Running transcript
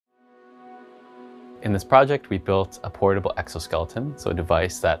In this project, we built a portable exoskeleton, so a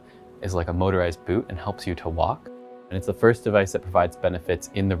device that is like a motorized boot and helps you to walk. And it's the first device that provides benefits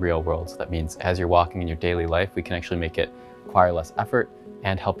in the real world. So that means as you're walking in your daily life, we can actually make it require less effort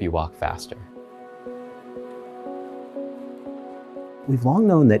and help you walk faster. We've long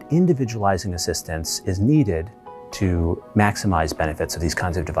known that individualizing assistance is needed to maximize benefits of these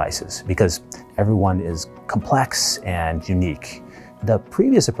kinds of devices because everyone is complex and unique. The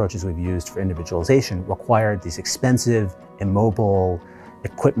previous approaches we've used for individualization required these expensive, immobile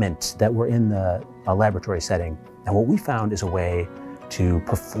equipment that were in the laboratory setting. And what we found is a way to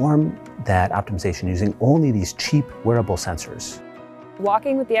perform that optimization using only these cheap wearable sensors.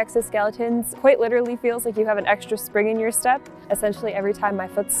 Walking with the exoskeletons quite literally feels like you have an extra spring in your step. Essentially, every time my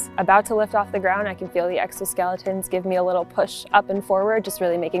foot's about to lift off the ground, I can feel the exoskeletons give me a little push up and forward, just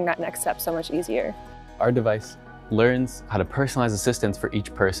really making that next step so much easier. Our device learns how to personalize assistance for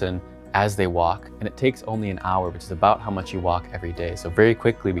each person as they walk, and it takes only an hour, which is about how much you walk every day. So very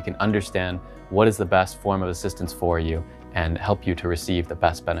quickly we can understand what is the best form of assistance for you and help you to receive the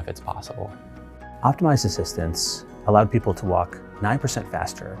best benefits possible. Optimized assistance allowed people to walk 9%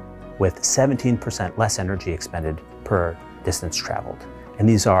 faster with 17% less energy expended per distance traveled. And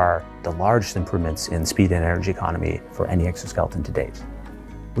these are the largest improvements in speed and energy economy for any exoskeleton to date.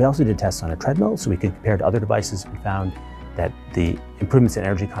 We also did tests on a treadmill so we could compare to other devices and found that the improvements in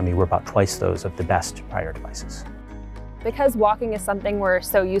energy economy were about twice those of the best prior devices. Because walking is something we're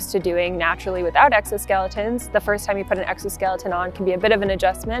so used to doing naturally without exoskeletons, the first time you put an exoskeleton on can be a bit of an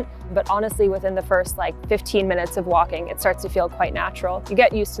adjustment, but honestly within the first 15 minutes of walking, it starts to feel quite natural. You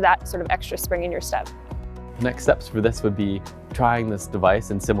get used to that sort of extra spring in your step. The next steps for this would be trying this device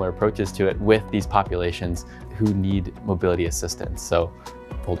and similar approaches to it with these populations who need mobility assistance. So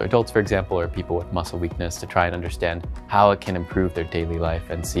older adults, for example, or people with muscle weakness, to try and understand how it can improve their daily life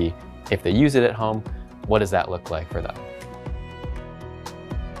and see if they use it at home, what does that look like for them?